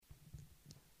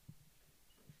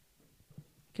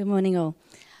Good morning, all.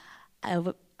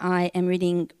 I am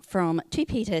reading from 2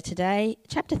 Peter today,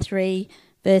 chapter 3,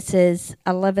 verses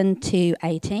 11 to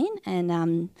 18,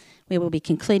 and we will be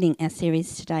concluding our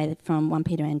series today from 1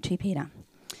 Peter and 2 Peter.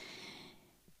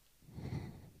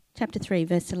 Chapter 3,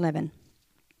 verse 11.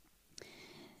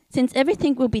 Since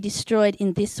everything will be destroyed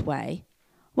in this way,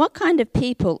 what kind of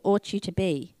people ought you to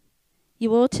be?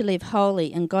 You ought to live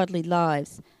holy and godly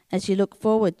lives as you look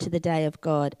forward to the day of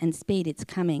God and speed its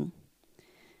coming.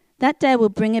 That day will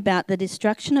bring about the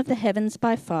destruction of the heavens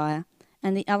by fire,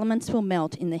 and the elements will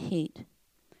melt in the heat.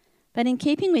 But in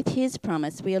keeping with his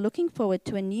promise, we are looking forward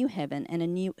to a new heaven and a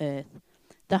new earth,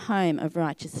 the home of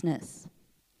righteousness.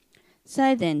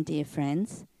 So then, dear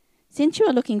friends, since you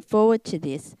are looking forward to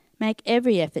this, make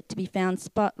every effort to be found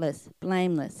spotless,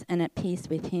 blameless, and at peace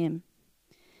with him.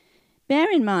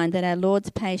 Bear in mind that our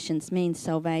Lord's patience means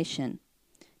salvation,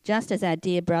 just as our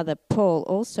dear brother Paul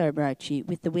also wrote you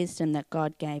with the wisdom that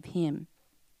God gave him.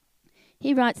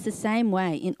 He writes the same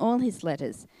way in all his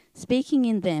letters, speaking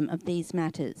in them of these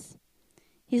matters.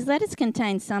 His letters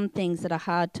contain some things that are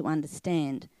hard to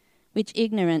understand, which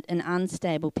ignorant and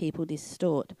unstable people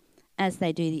distort, as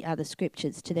they do the other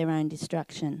scriptures to their own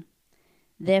destruction.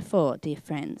 Therefore, dear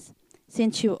friends,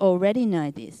 since you already know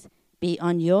this, be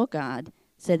on your guard,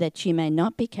 so that you may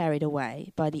not be carried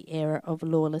away by the error of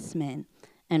lawless men,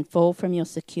 and fall from your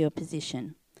secure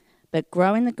position, but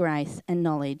grow in the grace and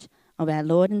knowledge of our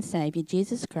Lord and Saviour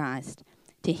Jesus Christ.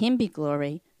 To him be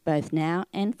glory, both now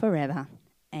and forever.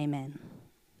 Amen.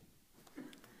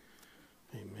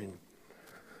 Amen.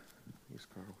 Thanks,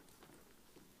 Carol.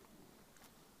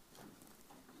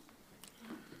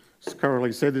 As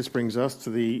Coralie said, this brings us to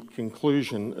the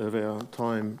conclusion of our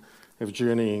time of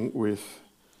journeying with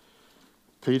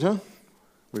Peter.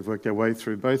 We've worked our way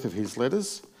through both of his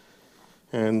letters.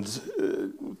 And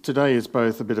today is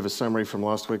both a bit of a summary from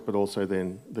last week, but also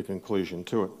then the conclusion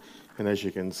to it. And as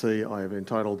you can see, I have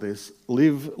entitled this,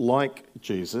 Live Like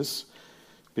Jesus,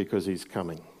 because he's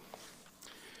coming.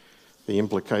 The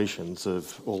implications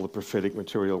of all the prophetic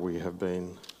material we have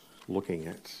been looking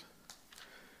at.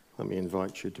 Let me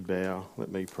invite you to bow.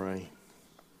 Let me pray.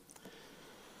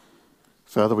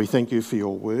 Father, we thank you for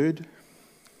your word,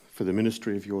 for the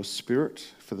ministry of your Spirit,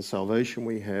 for the salvation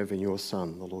we have in your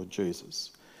Son, the Lord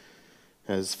Jesus.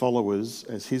 As followers,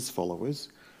 as his followers,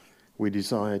 we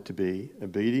desire to be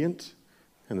obedient,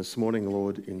 and this morning,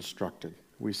 Lord, instructed.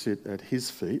 We sit at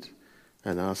his feet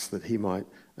and ask that he might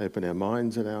open our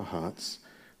minds and our hearts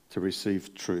to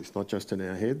receive truth, not just in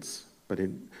our heads, but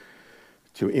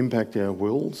to impact our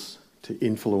wills, to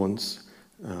influence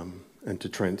and to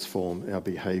transform our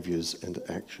behaviours and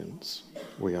actions.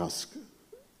 We ask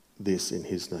this in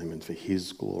his name and for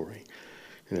his glory.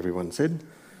 And everyone said,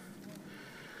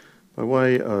 by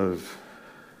way of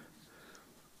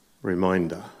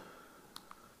reminder,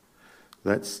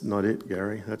 that's not it,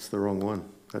 Gary. That's the wrong one.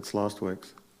 That's last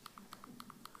week's.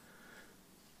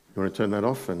 You want to turn that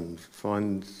off and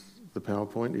find the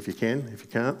PowerPoint if you can. If you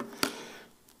can't,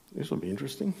 this will be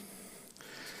interesting.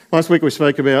 Last week we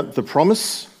spoke about the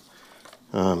promise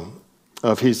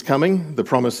of his coming. The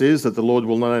promise is that the Lord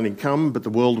will not only come, but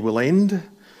the world will end,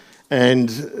 and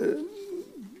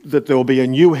that there will be a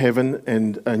new heaven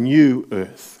and a new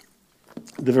earth.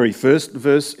 The very first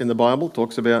verse in the Bible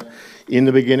talks about, in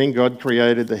the beginning, God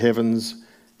created the heavens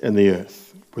and the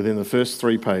earth. Within the first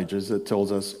 3 pages, it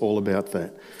tells us all about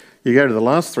that. You go to the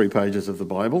last 3 pages of the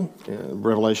Bible,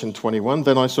 Revelation 21,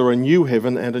 then I saw a new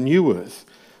heaven and a new earth,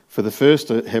 for the first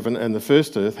heaven and the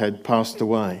first earth had passed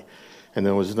away, and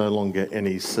there was no longer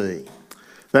any sea.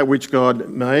 That which God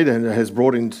made and has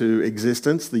brought into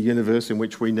existence, the universe in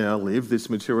which we now live, this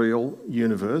material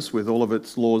universe with all of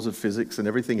its laws of physics and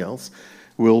everything else,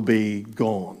 will be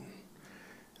gone.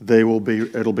 It'll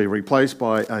be replaced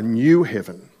by a new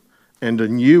heaven and a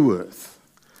new earth.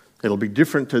 It'll be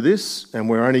different to this, and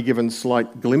we're only given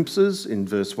slight glimpses. In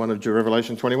verse 1 of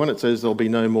Revelation 21, it says there'll be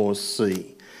no more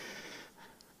sea.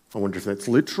 I wonder if that's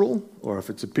literal or if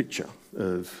it's a picture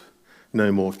of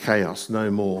no more chaos,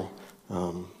 no more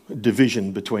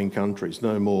division between countries,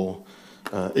 no more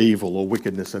evil or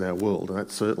wickedness in our world. And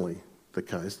that's certainly the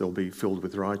case. They'll be filled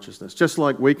with righteousness. Just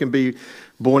like we can be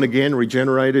born again,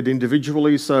 regenerated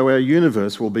individually, so our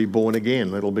universe will be born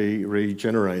again. It'll be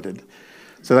regenerated.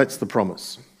 So that's the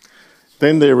promise.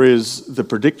 Then there is the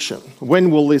prediction.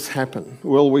 When will this happen?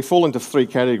 Well, we fall into 3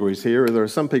 categories here. There are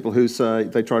some people who say,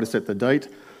 they try to set the date.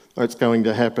 It's going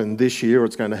to happen this year, or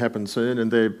it's going to happen soon,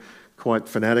 and they're quite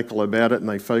fanatical about it, and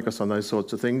they focus on those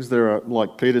sorts of things. There are,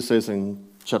 like Peter says in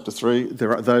chapter 3,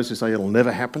 there are those who say it'll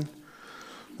never happen,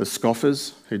 the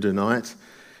scoffers who deny it,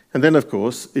 And then, of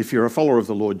course, if you're a follower of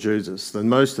the Lord Jesus, then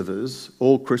most of us,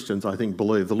 all Christians, I think,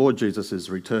 believe the Lord Jesus is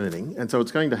returning, and so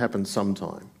it's going to happen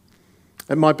sometime.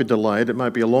 It might be delayed, it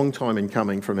might be a long time in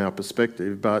coming from our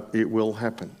perspective, but it will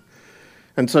happen.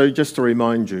 And so just to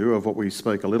remind you of what we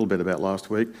spoke a little bit about last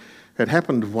week, it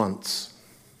happened once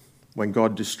when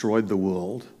God destroyed the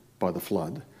world by the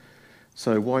flood.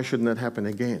 So why shouldn't it happen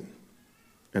again?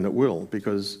 And it will,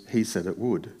 because he said it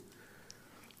would.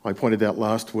 I pointed out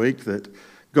last week that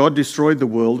God destroyed the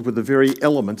world with the very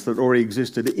elements that already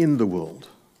existed in the world,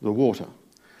 the water.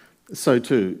 So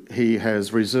too, he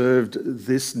has reserved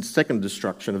this second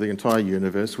destruction of the entire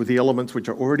universe with the elements which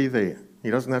are already there. He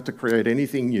doesn't have to create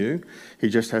anything new, he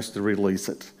just has to release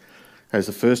it. As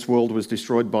the first world was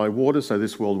destroyed by water, so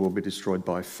this world will be destroyed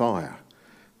by fire,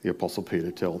 the Apostle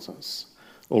Peter tells us.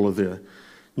 All of the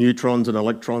neutrons and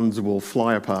electrons will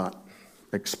fly apart,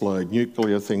 explode,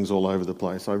 nuclear things all over the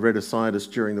place. I read a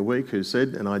scientist during the week who said,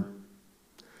 and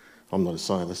I'm not a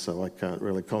scientist, so I can't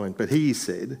really comment, but he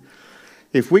said,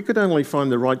 if we could only find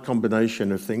the right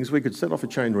combination of things, we could set off a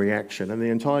chain reaction and the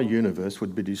entire universe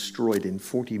would be destroyed in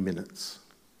 40 minutes.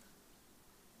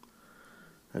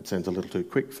 That sounds a little too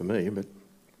quick for me, but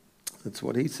that's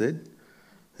what he said.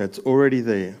 That's already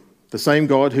there. The same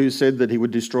God who said that he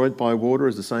would destroy it by water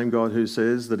is the same God who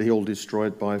says that he'll destroy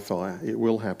it by fire. It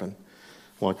will happen.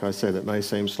 Like I said, it may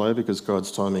seem slow because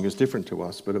God's timing is different to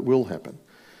us, but it will happen.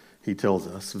 He tells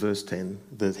us, verse 10,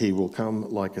 that he will come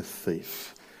like a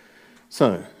thief.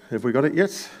 So, have we got it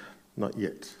yet? Not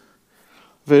yet.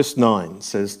 Verse 9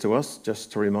 says to us,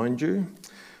 just to remind you,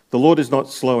 the Lord is not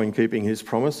slow in keeping his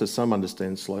promise, as some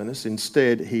understand slowness.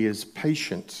 Instead, he is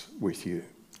patient with you.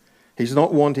 He's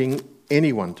not wanting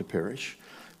anyone to perish,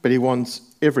 but he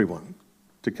wants everyone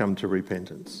to come to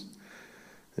repentance.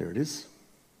 There it is.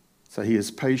 So he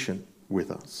is patient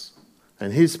with us.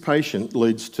 And his patience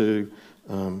leads to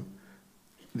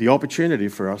the opportunity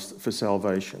for us for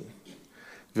salvation.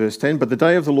 Verse 10, but the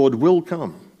day of the Lord will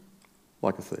come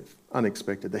like a thief,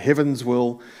 unexpected. The heavens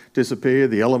will disappear,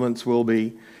 the elements will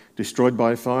be destroyed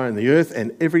by fire, and the earth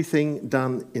and everything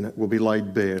done in it will be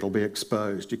laid bare. It'll be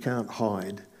exposed. You can't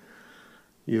hide.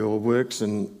 Your works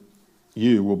and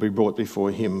you will be brought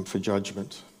before him for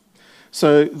judgment.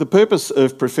 So the purpose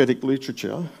of prophetic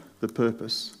literature, the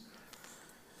purpose,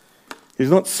 is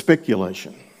not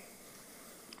speculation.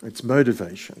 It's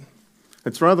motivation.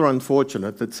 It's rather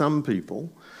unfortunate that some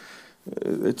people,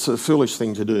 it's a foolish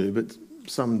thing to do, but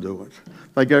some do it.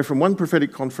 They go from one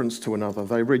prophetic conference to another.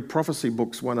 They read prophecy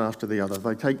books one after the other.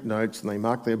 They take notes and they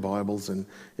mark their Bibles and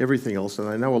everything else,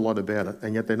 and they know a lot about it,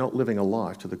 and yet they're not living a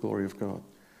life to the glory of God.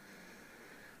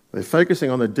 They're focusing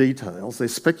on the details. They're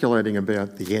speculating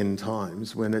about the end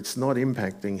times when it's not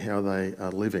impacting how they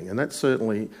are living. And that's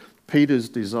certainly Peter's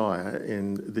desire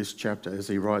in this chapter as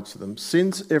he writes to them.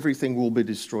 Since everything will be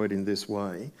destroyed in this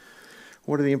way,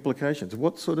 what are the implications?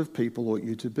 What sort of people ought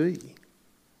you to be?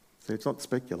 So it's not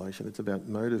speculation, it's about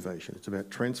motivation. It's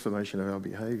about transformation of our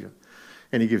behaviour.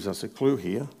 And he gives us a clue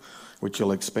here, which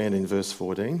he'll expand in verse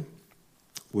 14.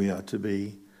 We are to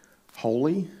be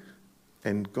holy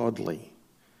and godly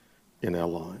in our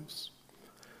lives.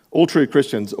 All true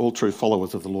Christians, all true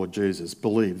followers of the Lord Jesus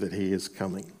believe that he is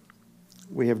coming.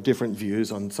 We have different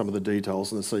views on some of the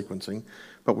details and the sequencing,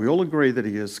 but we all agree that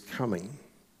he is coming,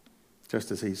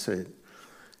 just as he said.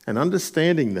 And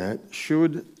understanding that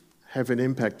should have an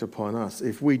impact upon us.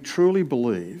 If we truly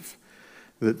believe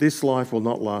that this life will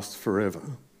not last forever,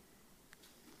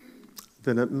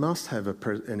 then it must have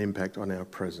an impact on our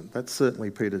present. That's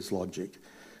certainly Peter's logic.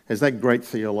 As that great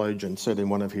theologian said in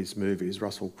one of his movies,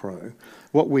 Russell Crowe,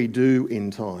 what we do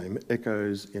in time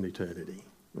echoes in eternity.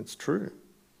 It's true.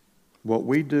 What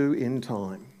we do in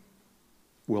time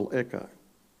will echo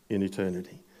in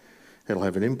eternity. It'll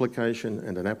have an implication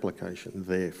and an application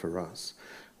there for us,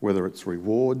 whether it's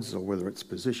rewards or whether it's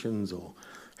positions or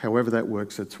however that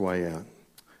works its way out.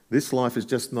 This life is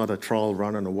just not a trial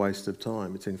run and a waste of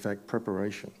time. It's in fact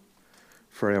preparation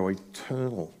for our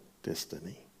eternal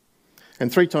destiny.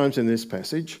 And 3 times in this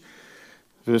passage,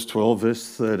 verse 12, verse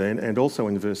 13, and also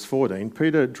in verse 14,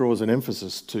 Peter draws an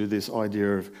emphasis to this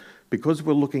idea of because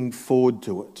we're looking forward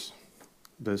to it.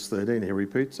 Verse 13, he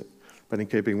repeats it. But in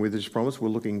keeping with his promise, we're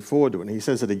looking forward to it. And he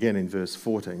says it again in verse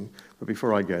 14. But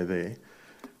before I go there,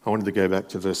 I wanted to go back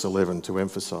to verse 11 to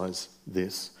emphasise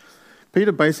this.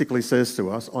 Peter basically says to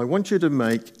us, I want you to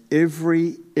make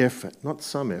every effort, not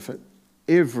some effort,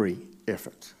 every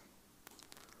effort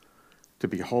to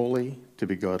be holy, to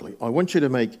be godly. I want you to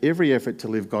make every effort to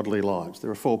live godly lives. There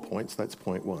are 4 points. That's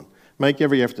point 1. Make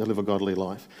every effort to live a godly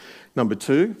life. Number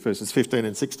 2, verses 15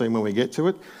 and 16 when we get to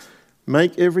it,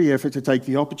 make every effort to take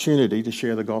the opportunity to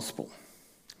share the gospel.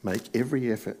 make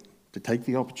every effort to take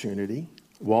the opportunity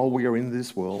while we are in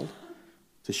this world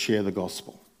to share the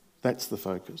gospel. That's the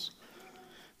focus.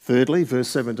 Thirdly, verse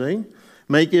 17,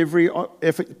 make every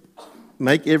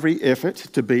effort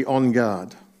to be on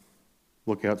guard.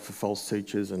 Look out for false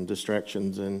teachers and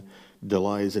distractions and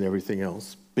delays and everything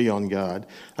else. Be on guard.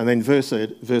 And then verse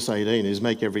 18 is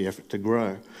make every effort to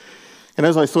grow. And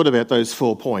as I thought about those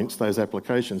 4 points, those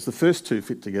applications, the first two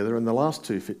fit together and the last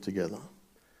two fit together.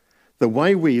 The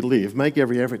way we live, make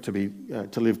every effort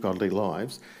to live godly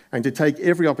lives, and to take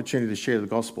every opportunity to share the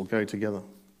gospel go together.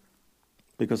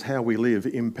 Because how we live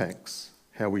impacts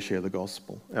how we share the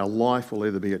gospel. Our life will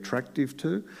either be attractive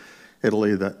to, it'll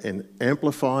either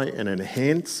amplify and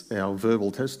enhance our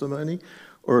verbal testimony,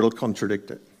 or it'll contradict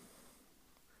it.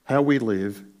 How we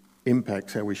live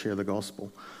impacts how we share the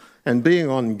gospel. And being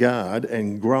on guard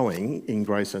and growing in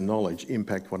grace and knowledge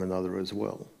impact one another as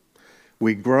well.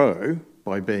 We grow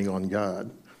by being on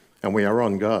guard, and we are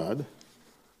on guard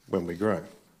when we grow.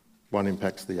 One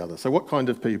impacts the other. So what kind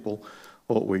of people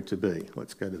ought we to be?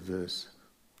 Let's go to verse.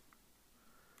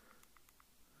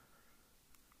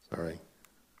 Sorry.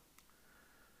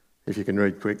 If you can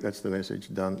read quick, that's the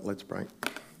message. Done. Let's pray.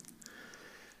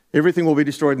 Everything will be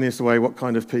destroyed in this way. What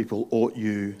kind of people ought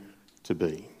you to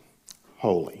be?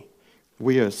 Holy.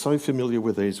 We are so familiar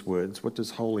with these words. What does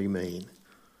holy mean?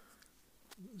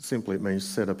 Simply, it means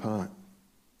set apart,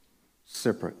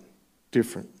 separate,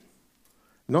 different.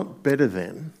 Not better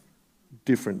than,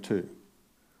 different to.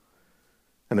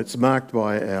 And it's marked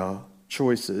by our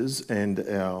choices and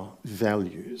our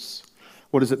values.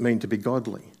 What does it mean to be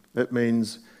godly? That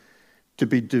means to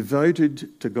be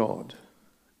devoted to God,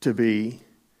 to be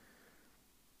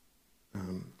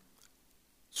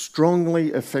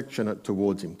strongly affectionate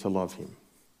towards him, to love him.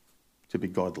 To be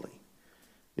godly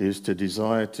is to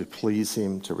desire to please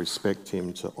him, to respect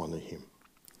him, to honour him.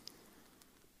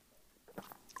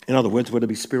 In other words, we're to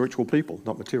be spiritual people,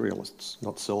 not materialists,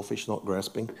 not selfish, not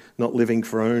grasping, not living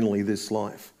for only this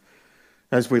life.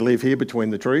 As we live here between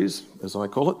the trees, as I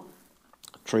call it,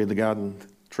 tree of the garden,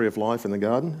 tree of life in the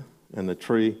garden, and the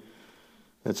tree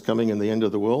that's coming in the end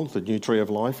of the world, the new tree of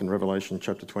life in Revelation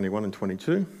chapter 21 and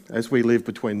 22. As we live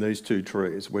between these two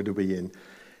trees, we're to be in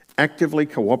actively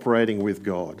cooperating with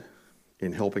God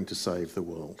in helping to save the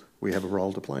world. We have a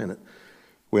role to play in it.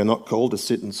 We are not called to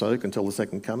sit and soak until the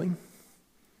second coming,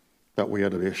 but we are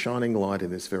to be a shining light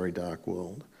in this very dark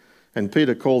world. And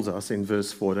Peter calls us in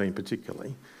verse 14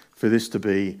 particularly for this to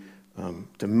be,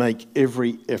 to make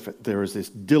every effort. There is this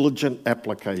diligent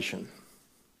application.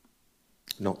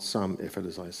 Not some effort,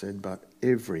 as I said, but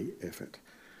every effort.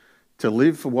 To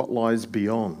live for what lies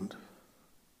beyond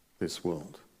this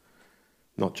world,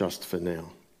 not just for now.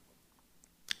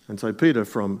 And so Peter,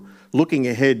 from looking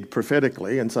ahead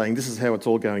prophetically and saying this is how it's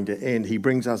all going to end, he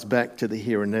brings us back to the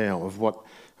here and now of what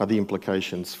are the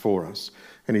implications for us.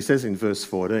 And he says in verse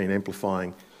 14,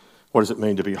 amplifying what does it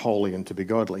mean to be holy and to be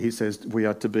godly, he says we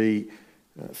are to be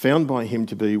found by him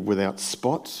to be without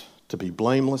spot, to be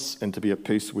blameless, and to be at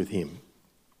peace with him.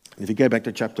 If you go back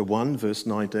to chapter 1, verse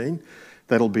 19,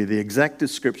 that'll be the exact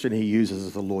description he uses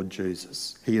of the Lord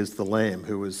Jesus. He is the Lamb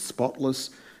who is spotless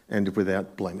and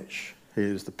without blemish. He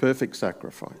is the perfect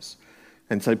sacrifice.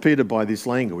 And so Peter, by this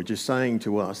language, is saying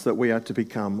to us that we are to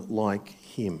become like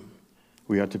him.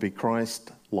 We are to be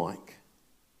Christ-like.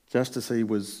 Just as he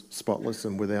was spotless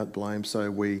and without blame,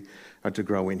 so we are to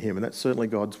grow in him. And that's certainly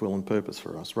God's will and purpose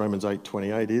for us. Romans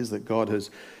 8:28 is that God has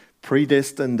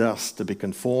predestined us to be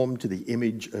conformed to the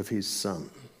image of his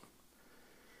Son.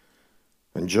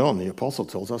 And John, the apostle,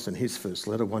 tells us in his first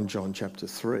letter, 1 John chapter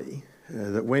 3,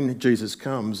 that when Jesus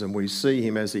comes and we see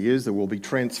him as he is, that we'll be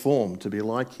transformed to be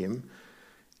like him.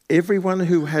 Everyone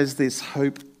who has this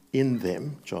hope in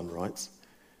them, John writes,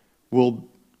 will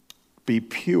be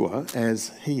pure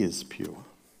as he is pure.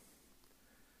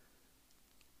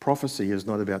 Prophecy is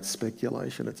not about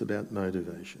speculation, it's about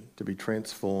motivation, to be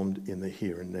transformed in the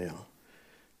here and now.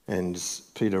 And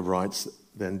Peter writes,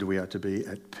 then we are to be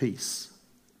at peace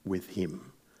with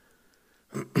him.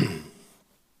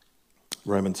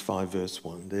 Romans 5 verse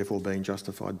 1, therefore being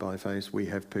justified by faith, we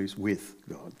have peace with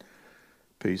God,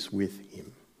 peace with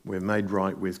him. We're made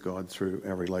right with God through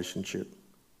our relationship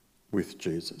with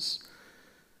Jesus.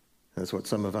 That's what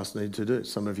some of us need to do.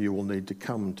 Some of you will need to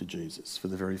come to Jesus for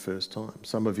the very first time.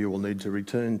 Some of you will need to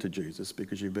return to Jesus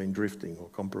because you've been drifting or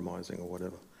compromising or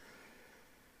whatever.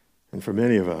 And for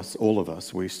many of us, all of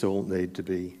us, we still need to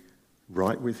be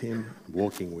right with him,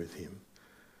 walking with him.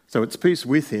 So it's peace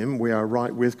with him, we are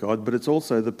right with God, but it's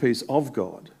also the peace of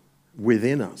God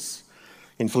within us.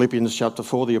 In Philippians chapter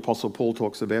 4, the Apostle Paul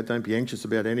talks about, don't be anxious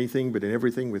about anything, but in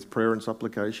everything with prayer and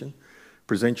supplication.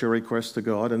 Present your request to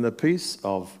God, and the peace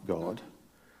of God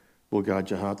will guard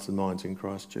your hearts and minds in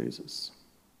Christ Jesus.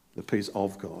 The peace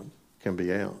of God can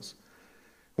be ours.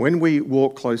 When we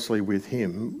walk closely with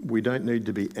him, we don't need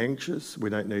to be anxious, we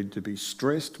don't need to be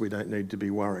stressed, we don't need to be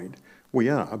worried. We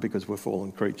are, because we're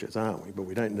fallen creatures, aren't we? But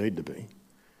we don't need to be.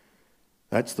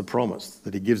 That's the promise,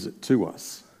 that he gives it to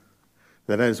us.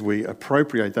 That as we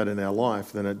appropriate that in our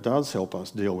life, then it does help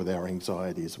us deal with our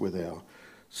anxieties, with our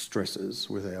stresses,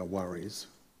 with our worries.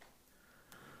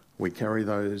 We carry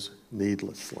those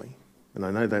needlessly. And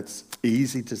I know that's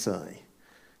easy to say.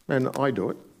 And I do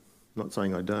it. I'm not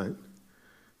saying I don't.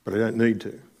 But I don't need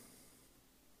to.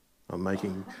 I'm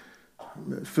making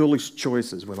foolish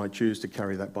choices when I choose to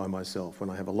carry that by myself, when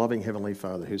I have a loving Heavenly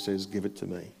Father who says, give it to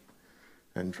me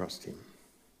and trust him.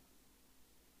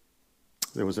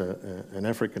 There was an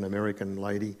African-American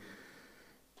lady,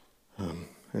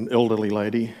 an elderly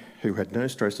lady who had no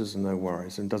stresses and no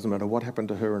worries. And it doesn't matter what happened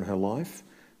to her in her life,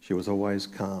 she was always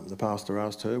calm. The pastor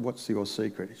asked her, what's your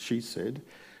secret? She said,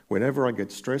 whenever I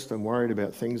get stressed and worried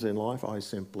about things in life, I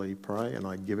simply pray and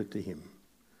I give it to him.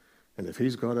 And if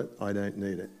he's got it, I don't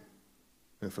need it.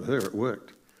 And for her, it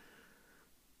worked.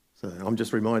 So I'm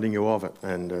just reminding you of it.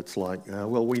 And it's like,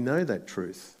 well, we know that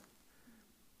truth.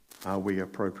 Are we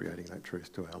appropriating that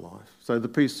truth to our life? So the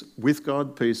peace with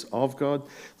God, peace of God.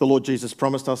 The Lord Jesus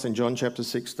promised us in John chapter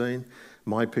 16,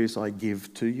 my peace I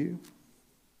give to you.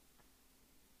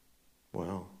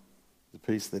 Wow, the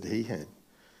peace that he had.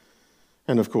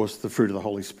 And of course, the fruit of the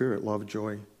Holy Spirit, love,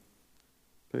 joy,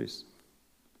 peace.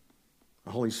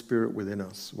 The Holy Spirit within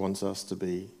us wants us to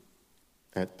be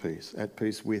at peace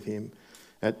with him,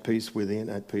 at peace within,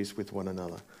 at peace with one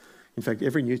another. In fact,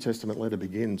 every New Testament letter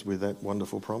begins with that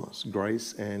wonderful promise,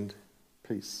 grace and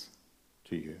peace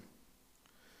to you.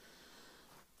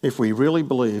 If we really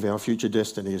believe our future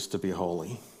destiny is to be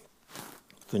holy,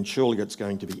 then surely it's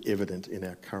going to be evident in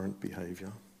our current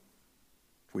behaviour.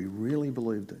 If we really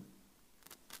believed it.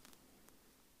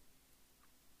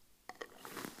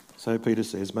 So Peter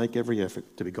says, make every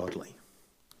effort to be godly.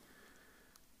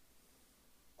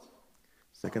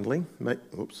 Secondly,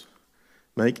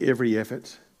 make every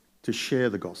effort to share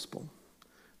the gospel.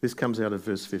 This comes out of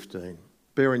verse 15.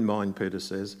 Bear in mind, Peter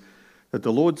says, that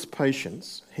the Lord's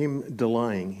patience, him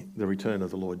delaying the return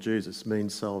of the Lord Jesus,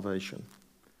 means salvation.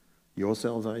 Your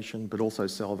salvation, but also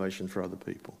salvation for other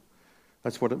people.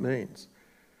 That's what it means.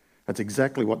 That's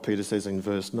exactly what Peter says in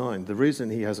verse 9. The reason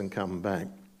he hasn't come back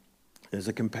is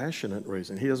a compassionate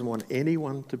reason. He doesn't want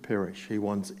anyone to perish. He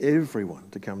wants everyone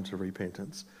to come to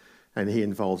repentance. And he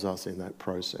involves us in that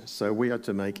process. So we are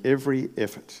to make every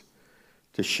effort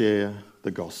to share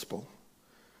the gospel,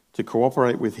 to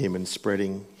cooperate with him in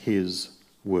spreading his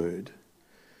word.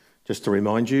 Just to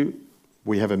remind you,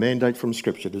 we have a mandate from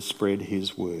Scripture to spread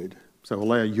his word. So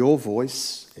allow your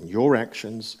voice and your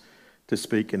actions to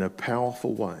speak in a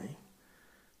powerful way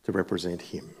to represent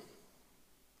him.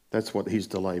 That's what his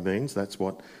delay means. That's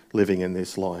what living in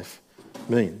this life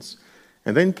means.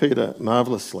 And then Peter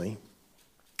marvellously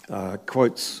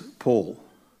quotes Paul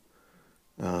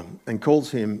and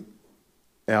calls him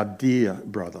our dear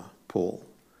brother, Paul.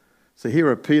 So here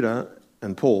are Peter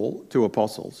and Paul, two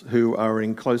apostles, who are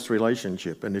in close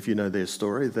relationship. And if you know their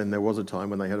story, then there was a time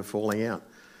when they had a falling out.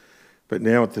 But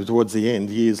now, towards the end,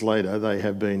 years later, they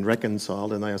have been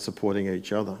reconciled and they are supporting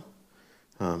each other.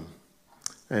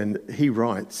 And he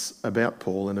writes about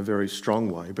Paul in a very strong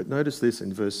way. But notice this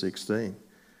in verse 16.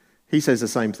 He says the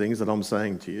same things that I'm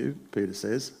saying to you, Peter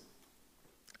says.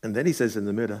 And then he says in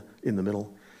the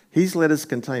middle, his letters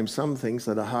contain some things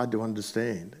that are hard to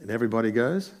understand. And everybody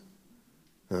goes,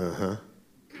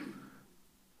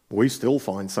 We still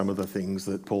find some of the things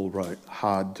that Paul wrote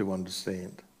hard to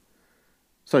understand.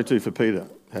 So too for Peter,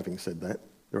 having said that.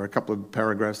 There are a couple of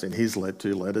paragraphs in his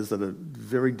two letters that are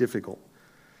very difficult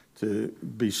to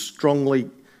be strongly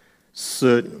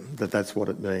certain that that's what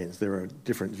it means. There are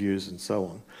different views and so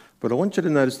on. But I want you to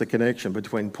notice the connection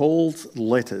between Paul's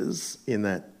letters in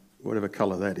that, whatever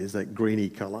colour that is, that greeny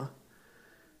colour,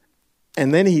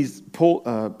 and then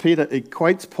Peter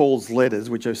equates Paul's letters,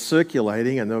 which are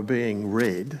circulating and they're being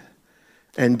read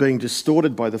and being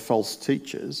distorted by the false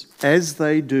teachers, as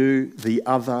they do the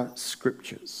other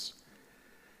scriptures.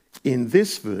 In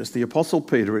this verse, the Apostle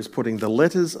Peter is putting the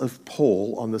letters of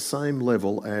Paul on the same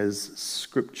level as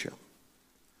Scripture.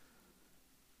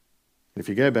 If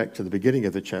you go back to the beginning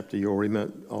of the chapter,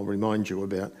 I'll remind you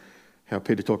about how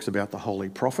Peter talks about the holy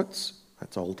prophets.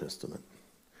 That's Old Testament.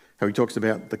 How he talks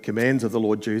about the commands of the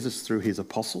Lord Jesus through his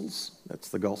apostles. That's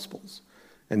the Gospels.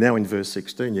 And now in verse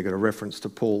 16, you've got a reference to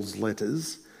Paul's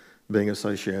letters being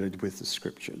associated with the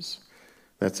Scriptures.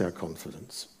 That's our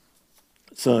confidence.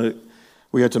 So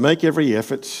We are to make every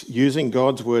effort, using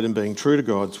God's word and being true to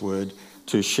God's word,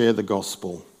 to share the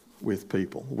gospel with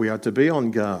people. We are to be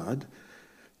on guard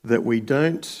that we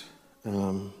don't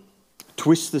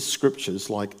twist the scriptures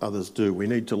like others do. We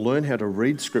need to learn how to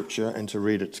read scripture and to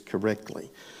read it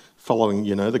correctly, following,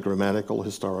 the grammatical,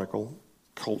 historical,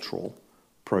 cultural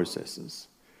processes.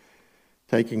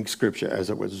 Taking scripture as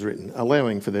it was written,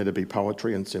 allowing for there to be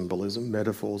poetry and symbolism,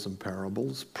 metaphors and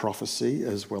parables, prophecy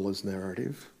as well as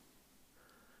narrative.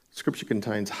 Scripture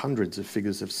contains hundreds of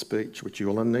figures of speech, which you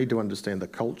will need to understand the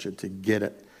culture to get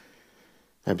it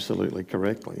absolutely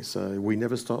correctly. So we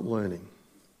never stop learning.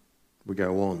 We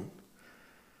go on.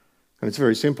 And it's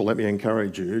very simple. Let me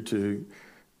encourage you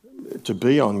to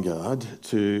be on guard,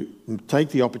 to take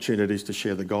the opportunities to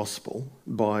share the gospel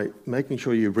by making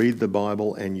sure you read the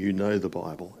Bible and you know the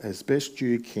Bible as best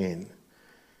you can.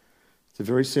 It's a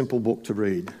very simple book to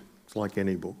read. It's like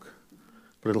any book.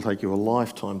 But it'll take you a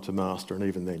lifetime to master, and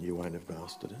even then you won't have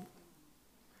mastered it.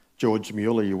 George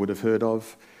Mueller, you would have heard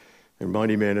of, a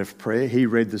mighty man of prayer. He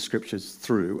read the scriptures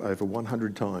through over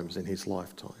 100 times in his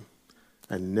lifetime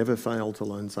and never failed to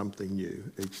learn something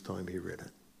new each time he read it.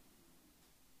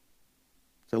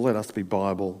 So let us be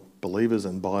Bible believers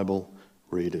and Bible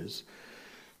readers.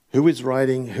 Who is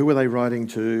writing? Who are they writing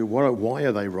to? Why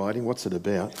are they writing? What's it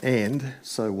about? And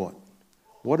so what?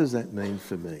 What does that mean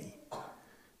for me?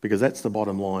 Because that's the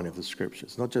bottom line of the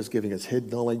scriptures. Not just giving us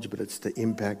head knowledge, but it's to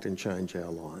impact and change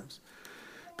our lives.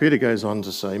 Peter goes on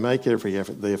to say, make every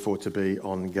effort, therefore, to be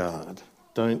on guard.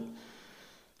 Don't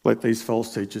let these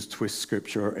false teachers twist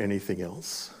scripture or anything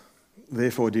else.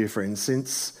 Therefore, dear friends,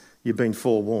 since you've been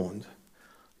forewarned,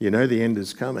 you know the end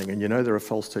is coming, and you know there are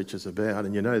false teachers about,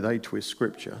 and you know they twist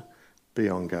scripture, be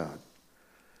on guard.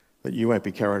 That you won't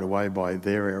be carried away by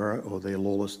their error or their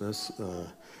lawlessness,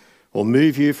 or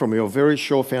move you from your very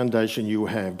sure foundation you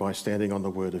have by standing on the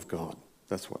word of God.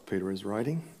 That's what Peter is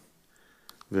writing.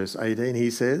 Verse 18, he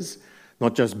says,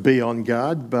 not just be on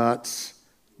guard, but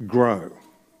grow.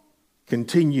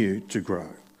 Continue to grow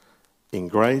in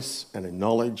grace and in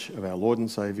knowledge of our Lord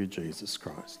and Saviour Jesus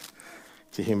Christ.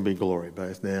 To him be glory,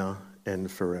 both now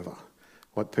and forever.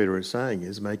 What Peter is saying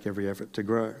is make every effort to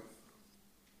grow.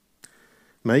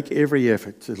 Make every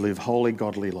effort to live holy,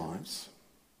 godly lives.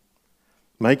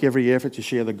 Make every effort to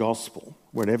share the gospel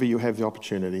whenever you have the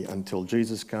opportunity until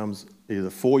Jesus comes either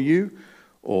for you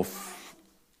or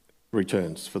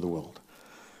returns for the world.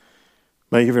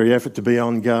 Make every effort to be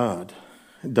on guard.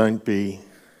 Don't be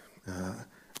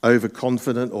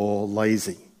overconfident or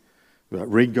lazy. But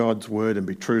read God's word and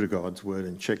be true to God's word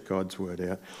and check God's word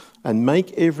out. And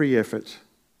make every effort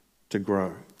to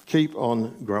grow. Keep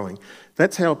on growing.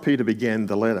 That's how Peter began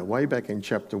the letter, way back in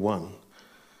chapter 1.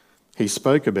 He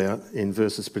spoke about, in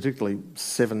verses particularly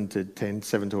 7 to 10,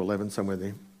 7 to 11, somewhere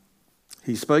there,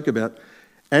 he spoke about,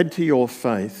 add to your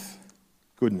faith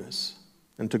goodness,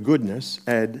 and to goodness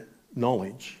add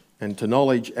knowledge, and to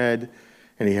knowledge add,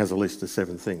 and he has a list of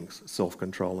 7 things,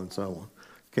 self-control and so on.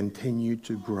 Continue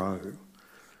to grow.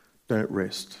 Don't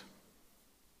rest.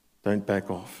 Don't back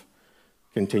off.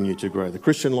 Continue to grow. The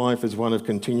Christian life is one of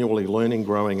continually learning,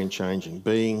 growing and changing,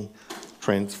 being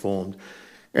transformed.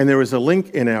 And there is a link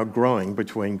in our growing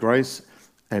between grace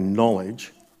and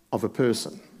knowledge of a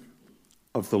person,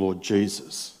 of the Lord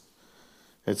Jesus.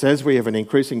 It's as we have an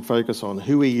increasing focus on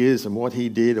who he is and what he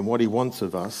did and what he wants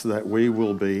of us that we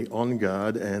will be on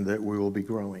guard and that we will be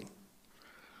growing.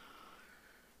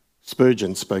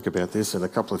 Spurgeon spoke about this in a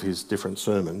couple of his different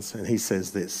sermons, and he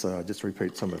says this, so I'll just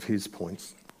repeat some of his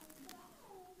points.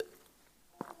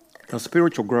 Our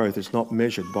spiritual growth is not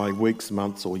measured by weeks,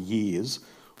 months or years,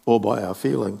 or by our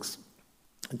feelings.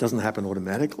 It doesn't happen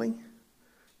automatically.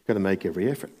 You've got to make every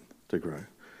effort to grow.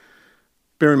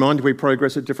 Bear in mind, we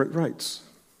progress at different rates.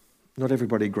 Not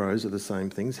everybody grows at the same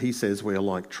things. He says we are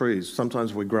like trees.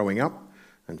 Sometimes we're growing up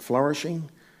and flourishing.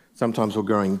 Sometimes we're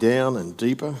growing down and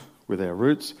deeper with our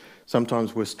roots.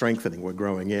 Sometimes we're strengthening, we're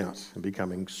growing out and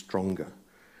becoming stronger.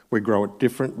 We grow at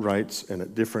different rates and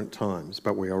at different times,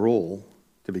 but we are all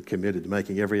to be committed to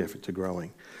making every effort to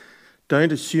growing.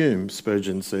 Don't assume,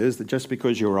 Spurgeon says, that just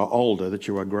because you are older that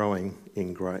you are growing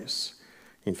in grace.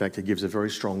 In fact, he gives a very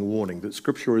strong warning that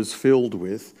Scripture is filled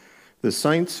with the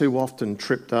saints who often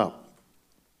tripped up.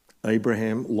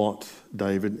 Abraham, Lot,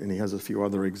 David, and he has a few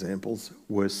other examples,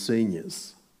 were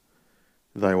seniors.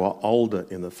 They were older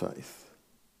in the faith.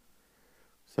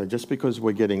 So just because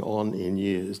we're getting on in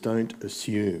years, don't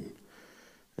assume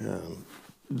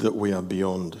that we are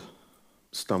beyond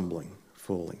stumbling,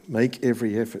 falling. Make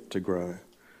every effort to grow.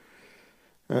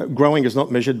 Growing is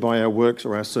not measured by our works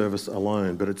or our service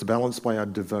alone, but it's balanced by our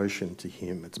devotion to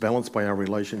him. It's balanced by our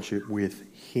relationship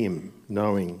with him,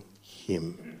 knowing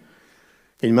him.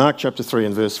 In Mark chapter 3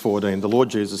 and verse 14, the Lord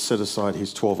Jesus set aside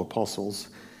his 12 apostles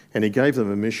and he gave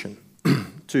them a mission,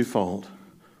 twofold.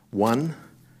 One,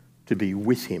 to be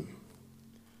with him.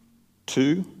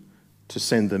 Two, to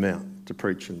send them out to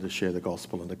preach and to share the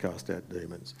gospel and to cast out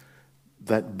demons.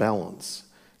 That balance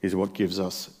is what gives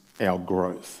us our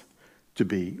growth, to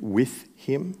be with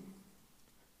him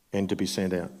and to be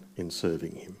sent out in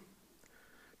serving him.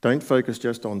 Don't focus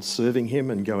just on serving him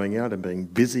and going out and being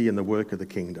busy in the work of the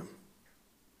kingdom.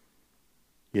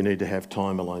 You need to have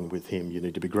time alone with him. You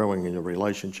need to be growing in your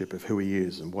relationship of who he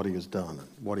is and what he has done and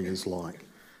what he is like.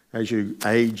 As you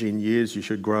age in years, you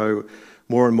should grow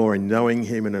more and more in knowing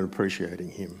him and in appreciating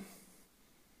him.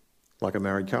 Like a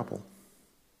married couple.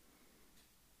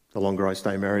 The longer I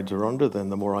stay married to Rhonda, then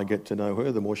the more I get to know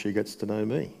her, the more she gets to know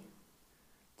me.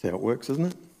 That's how it works, isn't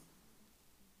it?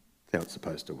 That's how it's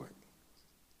supposed to work.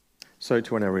 So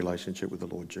too in our relationship with the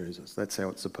Lord Jesus. That's how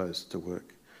it's supposed to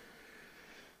work.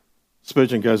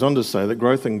 Spurgeon goes on to say that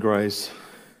growth in grace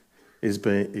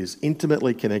is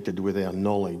intimately connected with our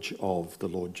knowledge of the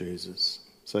Lord Jesus.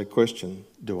 So question,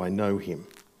 do I know him?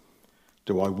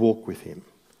 Do I walk with him?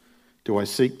 Do I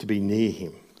seek to be near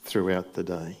him throughout the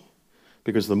day?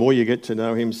 Because the more you get to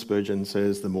know him, Spurgeon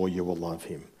says, the more you will love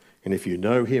him. And if you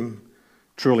know him,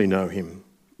 truly know him,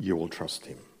 you will trust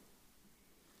him.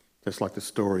 Just like the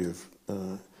story of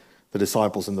the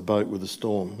disciples in the boat with the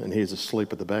storm, and he's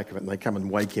asleep at the back of it, and they come and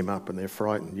wake him up, and they're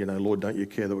frightened. Lord, don't you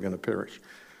care that we're going to perish?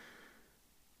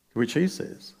 To which he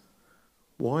says,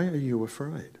 why are you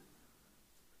afraid?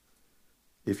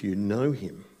 If you know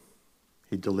him,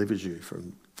 he delivers you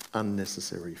from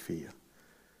unnecessary fear.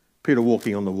 Peter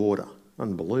walking on the water,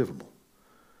 unbelievable.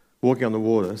 Walking on the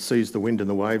water, sees the wind and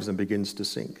the waves and begins to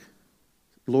sink.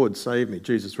 Lord, save me.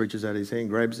 Jesus reaches out his hand,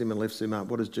 grabs him and lifts him up.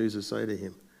 What does Jesus say to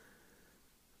him?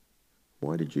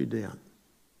 Why did you doubt?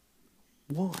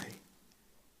 Why?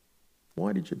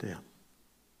 Why did you doubt?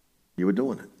 You were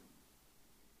doing it.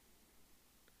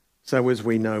 So as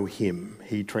we know him,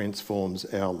 he transforms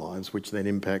our lives, which then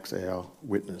impacts our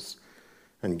witness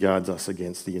and guards us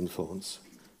against the influence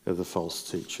of the false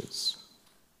teachers.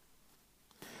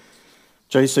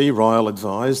 J.C. Ryle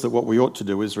advised that what we ought to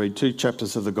do is read 2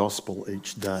 chapters of the gospel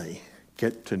each day.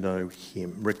 Get to know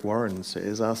him. Rick Warren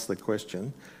says, ask the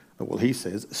question, he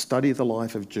says, study the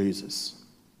life of Jesus.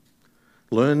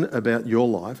 Learn about your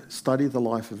life, study the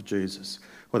life of Jesus.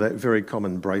 Well, that very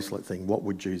common bracelet thing, what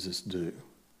would Jesus do?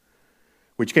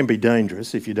 Which can be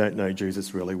dangerous if you don't know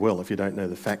Jesus really well, if you don't know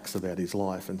the facts about his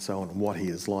life and so on, and what he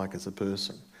is like as a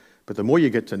person. But the more you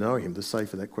get to know him, the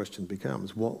safer that question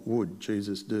becomes. What would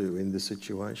Jesus do in this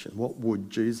situation? What would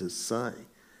Jesus say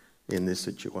in this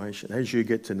situation? As you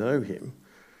get to know him,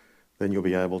 then you'll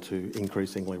be able to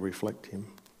increasingly reflect him.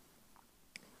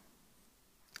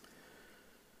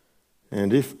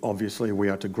 And if, obviously, we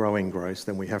are to grow in grace,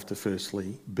 then we have to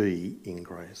firstly be in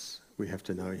grace. We have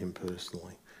to know him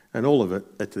personally. And all of it,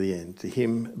 at the end, to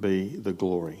him be the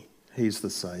glory. He's the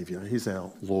Saviour. He's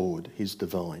our Lord. He's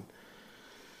divine.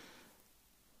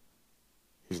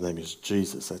 His name is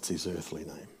Jesus. That's his earthly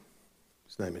name.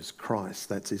 His name is Christ.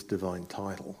 That's his divine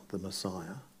title, the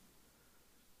Messiah.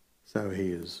 So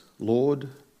he is Lord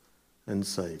and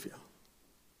Saviour.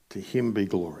 To him be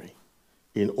glory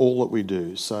in all that we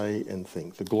do, say and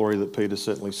think. The glory that Peter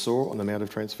certainly saw on the Mount of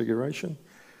Transfiguration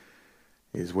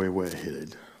is where we're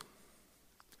headed.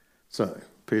 So,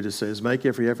 Peter says, make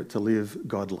every effort to live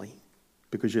godly,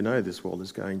 because you know this world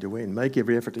is going to end. Make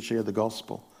every effort to share the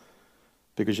gospel,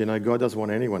 because you know God doesn't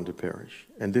want anyone to perish,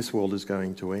 and this world is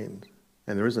going to end.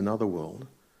 And there is another world,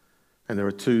 and there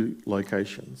are 2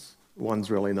 locations.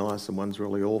 One's really nice and one's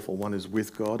really awful. One is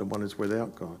with God and one is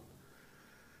without God.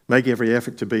 Make every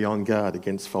effort to be on guard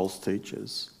against false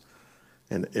teachers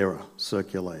and error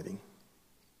circulating.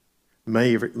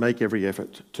 Make every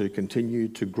effort to continue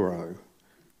to grow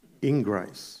in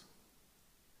grace,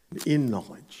 in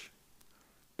knowledge,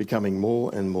 becoming more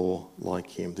and more like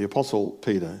him. The Apostle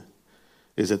Peter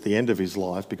is at the end of his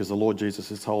life because the Lord Jesus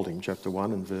has told him, chapter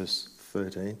 1 and verse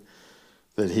 13,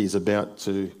 that he's about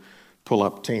to pull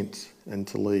up tent and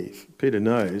to leave. Peter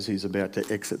knows he's about to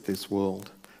exit this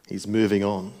world. He's moving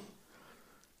on.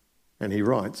 And he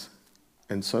writes,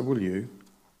 and so will you,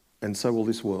 and so will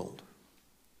this world.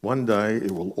 One day it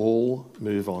will all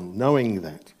move on, knowing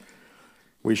that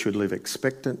we should live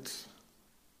expectant,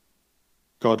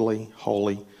 godly,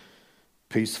 holy,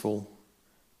 peaceful,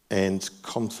 and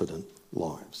confident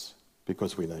lives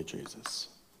because we know Jesus.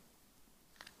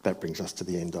 That brings us to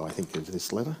the end, I think, of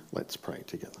this letter. Let's pray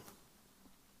together.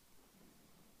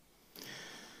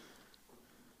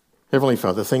 Heavenly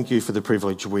Father, thank you for the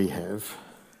privilege we have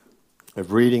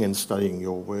of reading and studying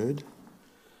your word,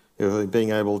 of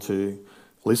being able to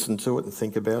listen to it and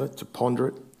think about it, to ponder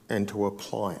it and to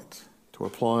apply it, to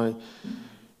apply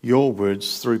your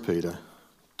words through Peter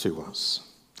to us.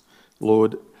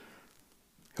 Lord,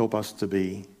 help us to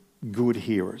be good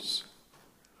hearers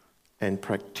and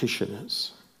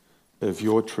practitioners of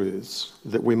your truths,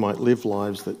 that we might live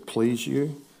lives that please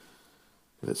you,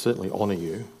 that certainly honour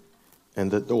you,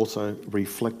 and that also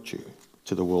reflect you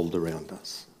to the world around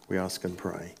us. We ask and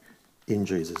pray in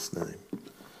Jesus' name.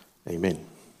 Amen.